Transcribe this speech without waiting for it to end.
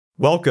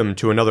Welcome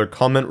to another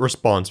comment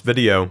response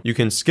video. You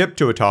can skip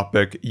to a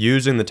topic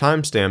using the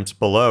timestamps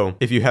below.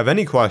 If you have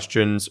any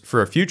questions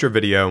for a future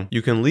video,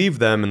 you can leave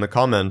them in the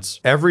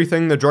comments.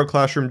 Everything the Drug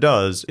Classroom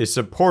does is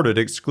supported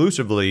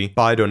exclusively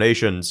by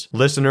donations.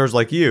 Listeners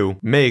like you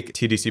make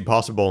TDC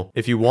possible.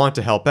 If you want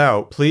to help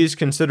out, please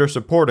consider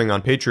supporting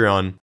on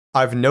Patreon.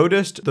 I've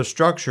noticed the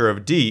structure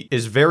of DEET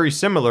is very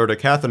similar to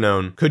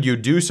cathinone. Could you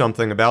do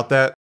something about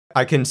that?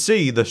 I can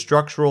see the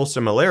structural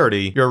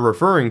similarity you're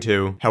referring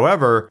to.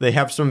 However, they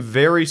have some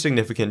very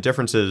significant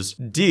differences.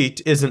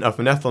 DEET isn't a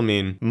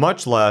phenethylamine,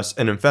 much less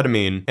an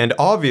amphetamine, and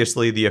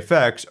obviously the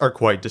effects are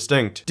quite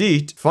distinct.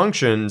 DEET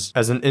functions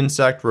as an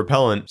insect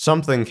repellent,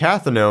 something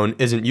cathinone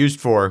isn't used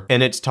for,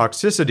 and its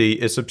toxicity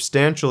is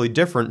substantially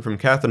different from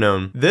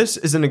cathinone. This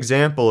is an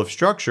example of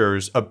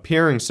structures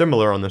appearing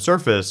similar on the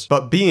surface,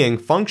 but being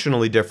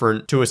functionally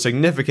different to a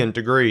significant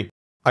degree.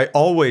 I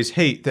always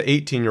hate the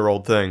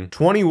 18-year-old thing.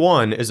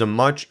 21 is a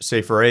much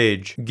safer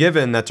age,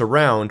 given that's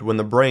around when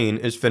the brain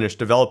is finished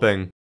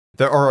developing.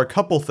 There are a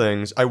couple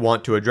things I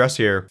want to address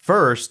here.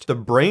 First, the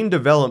brain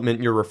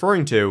development you're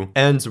referring to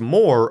ends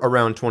more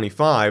around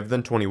 25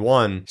 than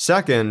 21.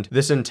 Second,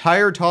 this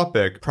entire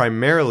topic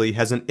primarily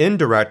has an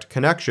indirect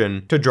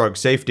connection to drug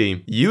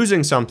safety.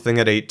 Using something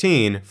at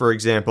 18, for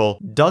example,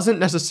 doesn't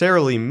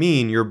necessarily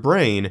mean your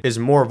brain is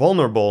more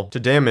vulnerable to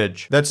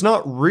damage. That's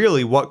not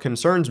really what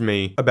concerns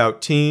me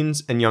about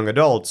teens and young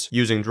adults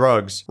using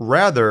drugs.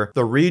 Rather,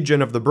 the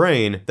region of the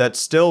brain that's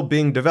still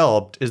being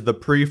developed is the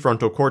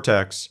prefrontal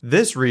cortex.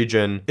 This region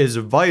is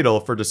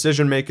vital for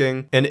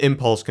decision-making and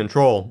impulse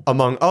control,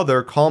 among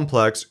other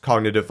complex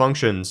cognitive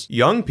functions.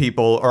 Young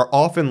people are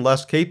often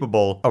less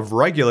capable of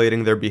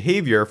regulating their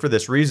behavior for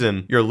this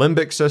reason. Your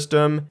limbic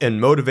system and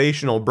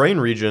motivational brain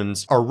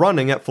regions are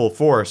running at full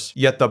force,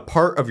 yet the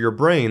part of your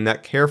brain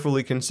that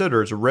carefully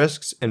considers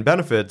risks and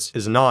benefits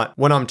is not.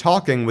 When I'm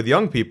talking with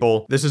young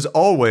people, this is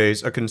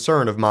always a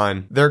concern of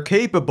mine. They're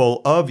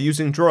capable of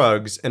using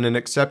drugs in an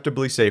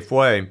acceptably safe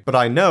way, but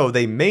I know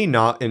they may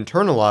not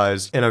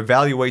internalize and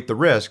evaluate the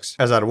risks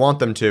as I'd want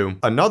them to.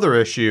 Another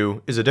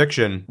issue is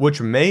addiction,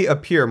 which may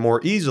appear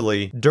more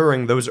easily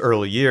during those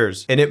early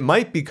years, and it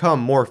might become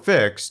more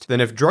fixed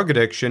than if drug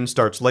addiction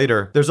starts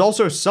later. There's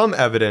also some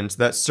evidence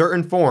that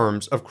certain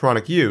forms of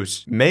chronic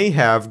use may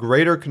have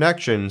greater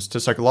connections to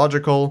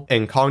psychological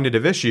and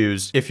cognitive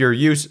issues if your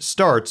use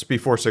starts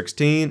before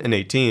 16 and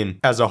 18.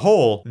 As a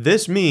whole,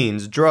 this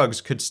means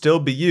drugs could still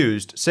be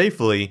used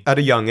safely at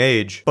a young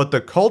age, but the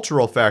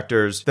cultural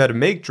factors that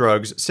make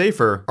drugs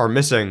safer are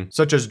missing,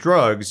 such as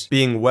drugs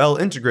being well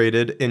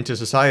integrated into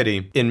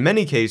society. In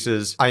many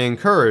cases, I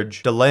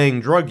encourage delaying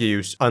drug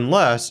use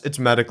unless it's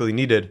medically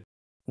needed.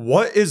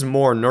 What is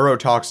more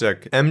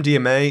neurotoxic,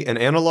 MDMA and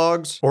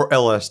analogs, or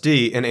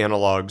LSD and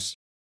analogs?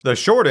 The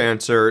short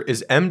answer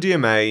is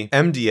MDMA,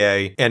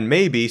 MDA, and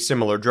maybe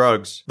similar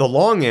drugs. The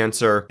long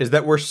answer is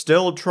that we're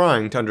still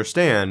trying to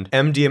understand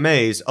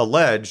MDMA's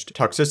alleged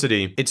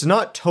toxicity. It's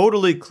not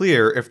totally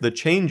clear if the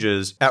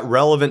changes at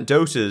relevant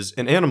doses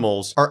in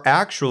animals are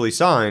actually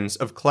signs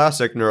of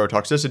classic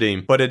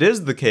neurotoxicity, but it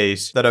is the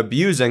case that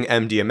abusing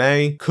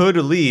MDMA could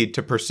lead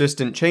to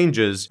persistent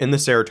changes in the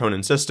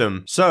serotonin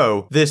system.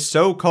 So, this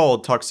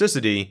so-called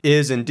toxicity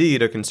is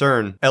indeed a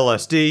concern.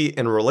 LSD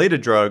and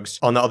related drugs,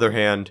 on the other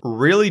hand,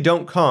 really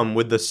don't come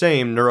with the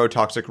same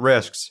neurotoxic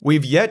risks.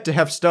 We've yet to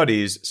have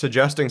studies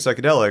suggesting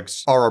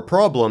psychedelics are a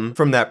problem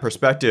from that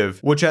perspective,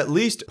 which at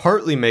least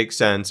partly makes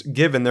sense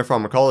given their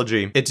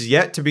pharmacology. It's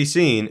yet to be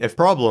seen if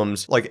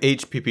problems like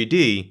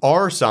HPPD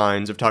are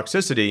signs of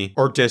toxicity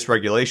or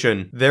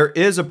dysregulation. There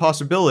is a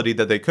possibility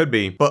that they could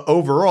be, but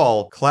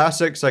overall,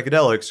 classic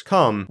psychedelics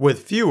come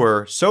with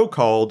fewer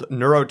so-called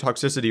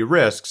neurotoxicity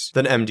risks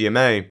than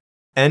MDMA.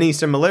 Any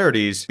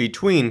similarities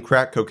between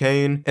crack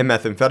cocaine and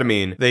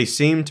methamphetamine? They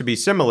seem to be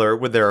similar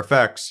with their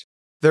effects.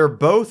 They're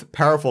both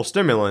powerful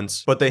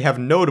stimulants, but they have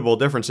notable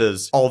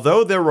differences.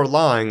 Although they're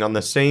relying on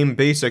the same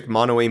basic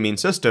monoamine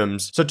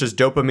systems, such as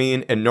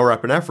dopamine and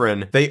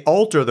norepinephrine, they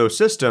alter those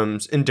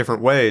systems in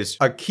different ways.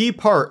 A key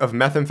part of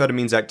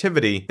methamphetamine's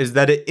activity is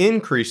that it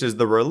increases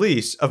the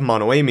release of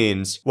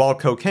monoamines, while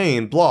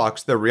cocaine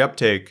blocks their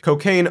reuptake.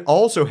 Cocaine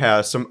also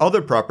has some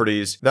other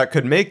properties that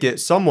could make it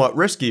somewhat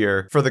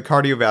riskier for the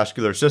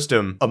cardiovascular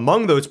system.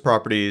 Among those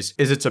properties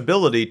is its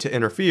ability to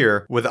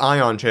interfere with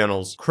ion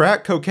channels.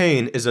 Crack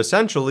cocaine is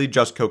essentially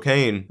just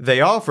cocaine.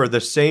 They offer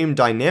the same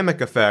dynamic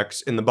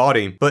effects in the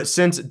body, but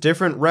since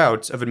different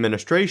routes of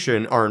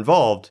administration are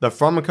involved, the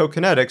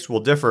pharmacokinetics will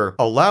differ,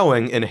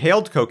 allowing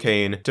inhaled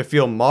cocaine to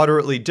feel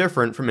moderately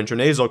different from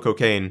intranasal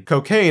cocaine.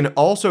 Cocaine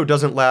also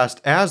doesn't last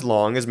as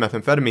long as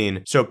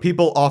methamphetamine, so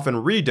people often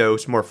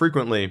redose more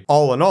frequently.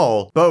 All in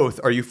all, both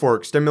are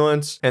euphoric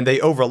stimulants, and they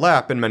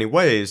overlap in many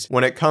ways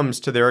when it comes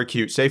to their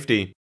acute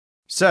safety.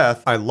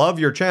 Seth, I love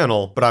your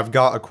channel, but I've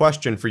got a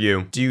question for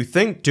you. Do you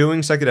think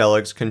doing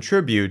psychedelics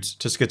contributes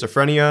to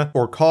schizophrenia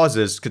or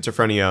causes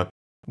schizophrenia?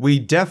 We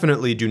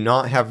definitely do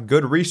not have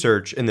good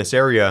research in this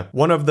area.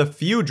 One of the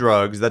few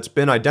drugs that's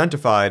been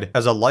identified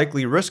as a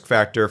likely risk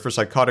factor for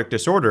psychotic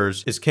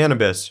disorders is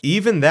cannabis.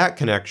 Even that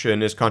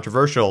connection is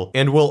controversial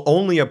and will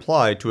only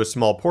apply to a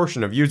small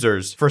portion of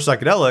users. For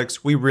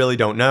psychedelics, we really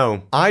don't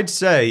know. I'd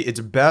say it's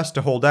best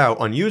to hold out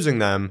on using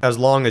them as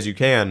long as you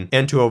can,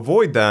 and to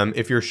avoid them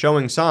if you're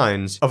showing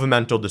signs of a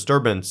mental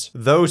disturbance.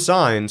 Those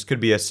signs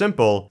could be as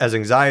simple as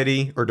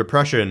anxiety or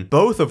depression,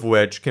 both of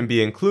which can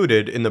be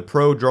included in the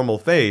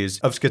prodromal phase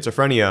of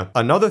schizophrenia.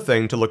 Another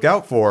thing to look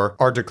out for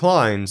are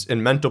declines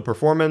in mental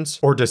performance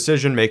or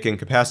decision-making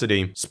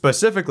capacity,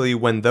 specifically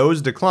when those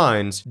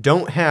declines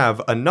don't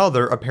have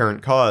another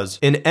apparent cause.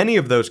 In any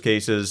of those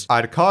cases,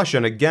 I'd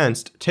caution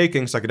against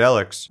taking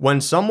psychedelics.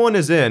 When someone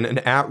is in an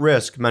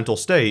at-risk mental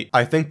state,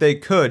 I think they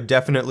could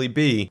definitely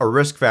be a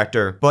risk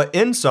factor. But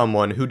in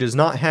someone who does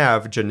not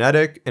have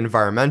genetic,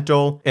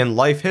 environmental, and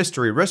life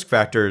history risk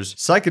factors,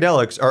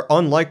 psychedelics are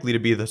unlikely to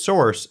be the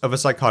source of a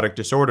psychotic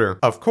disorder.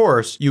 Of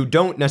course, you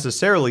don't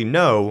necessarily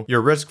know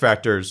your risk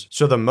factors,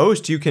 so the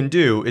most you can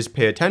do is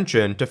pay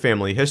attention to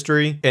family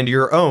history and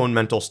your own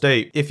mental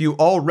state. If you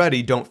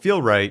already don't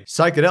feel right,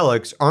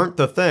 psychedelics aren't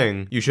the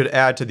thing you should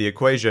add to the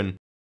equation.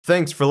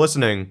 Thanks for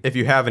listening. If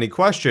you have any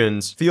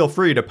questions, feel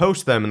free to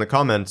post them in the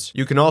comments.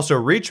 You can also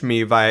reach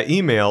me via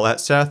email at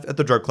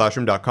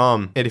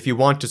seth@thedrugclassroom.com. And if you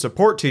want to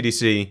support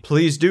TDC,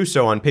 please do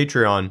so on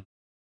Patreon.